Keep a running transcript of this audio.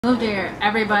Moved here,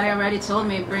 everybody already told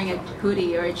me bring a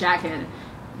hoodie or a jacket.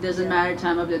 Doesn't matter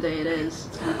time of the day it is.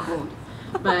 It's kind of cold.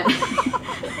 But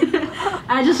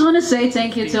I just want to say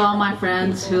thank you to all my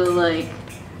friends who like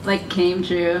came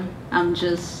through. I'm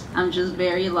just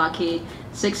very lucky.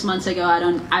 6 months ago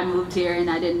I moved here and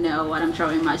I didn't know what I'm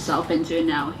throwing myself into, and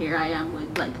now here I am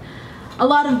with like a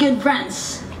lot of good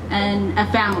friends and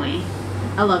a family.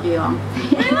 I love you all.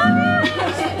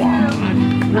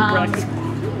 Right.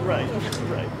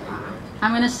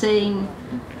 I'm gonna sing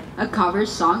a cover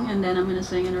song and then I'm gonna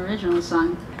sing an original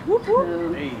song. So,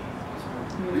 Hey.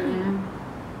 yeah.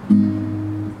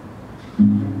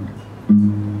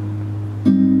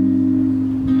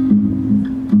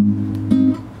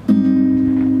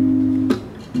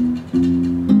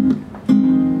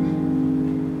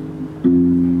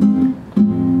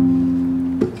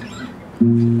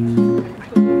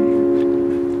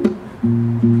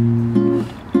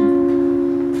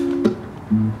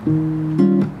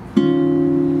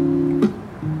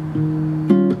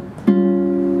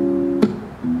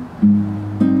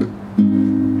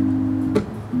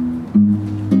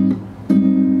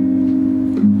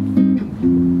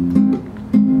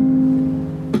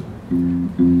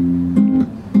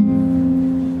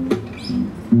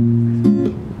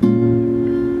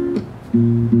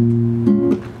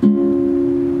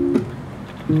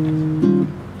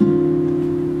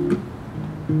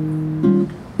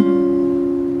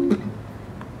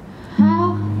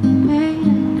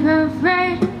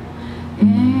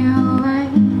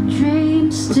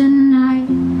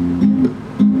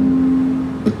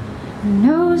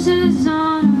 Noses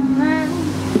on a rail,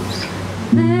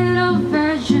 little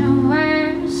virgin,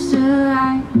 where's the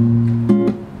light?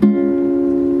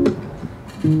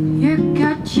 You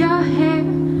got your hair,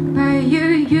 but you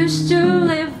used to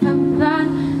live a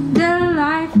blonde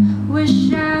life.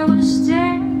 Wish I was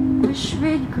there, wish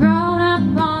we'd grown up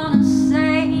on the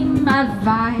same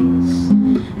advice.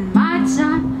 And my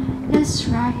time is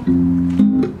right.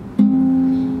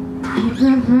 Keep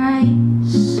the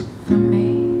race for me.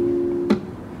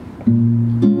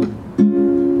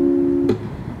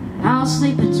 I'll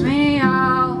sleep between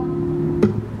y'all.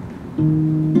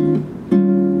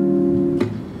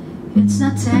 It's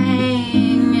not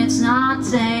tame, it's not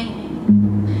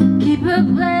tame. Keep a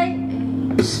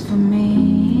place for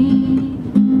me,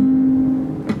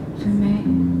 for me.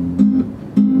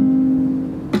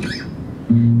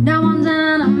 Now and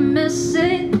then I miss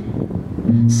it.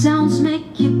 Sounds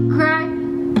make you cry.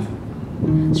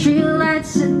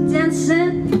 Streetlights are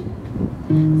dancing,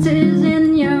 tears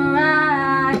in your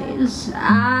eyes.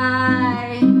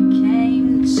 I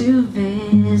came to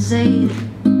visit,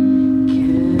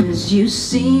 'cause you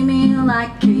see me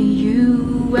like a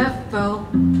UFO,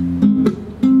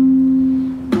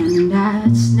 and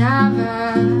that's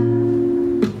never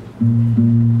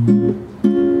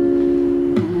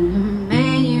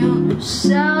made you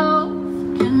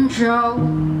self-control.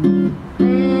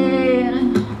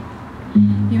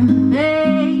 You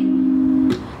made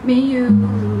me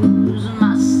use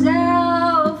my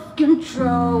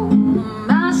self-control,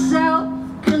 my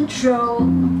self-control.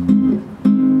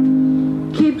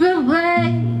 Keep a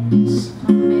place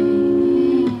for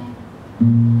me.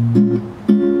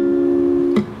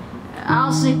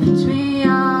 I'll sleep between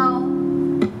y'all.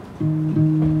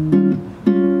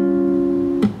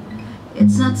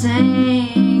 It's not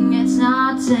tame, it's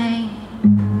not tame.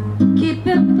 Keep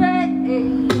a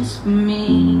place for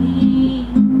me.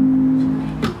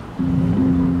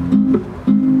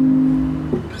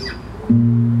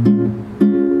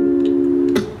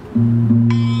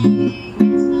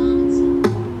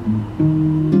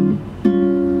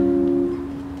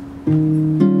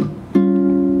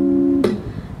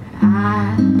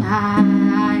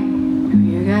 I know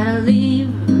you gotta leave.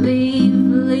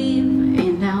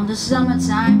 Ain't down the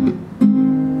summertime.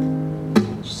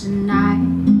 Just a night.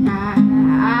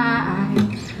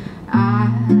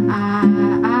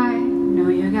 I know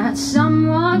you got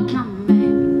someone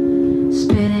coming,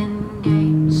 spitting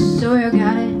games, so you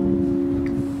got it.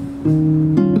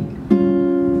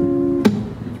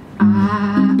 I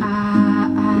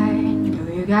know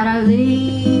you gotta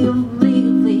leave.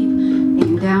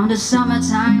 Ain't down to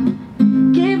summertime.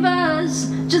 Give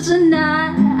us just a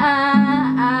night.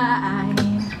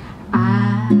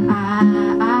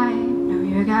 I know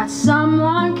you got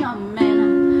someone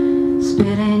coming,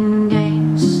 spitting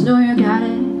games, know you got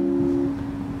it.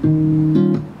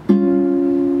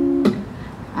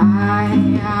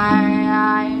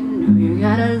 I know you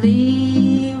gotta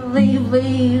leave.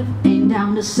 Ain't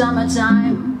down to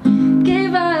summertime.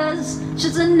 Give us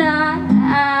just a night.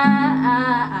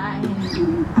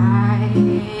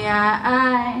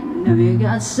 I know Have you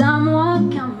got someone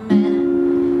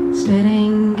coming,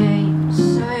 spitting games,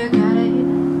 so you got it.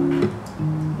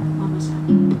 One more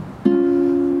time.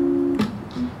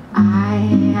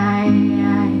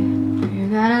 You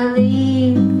gotta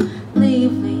leave,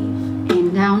 leave, leave.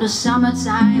 Ain't down to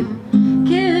summertime.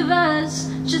 Give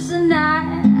us just a night.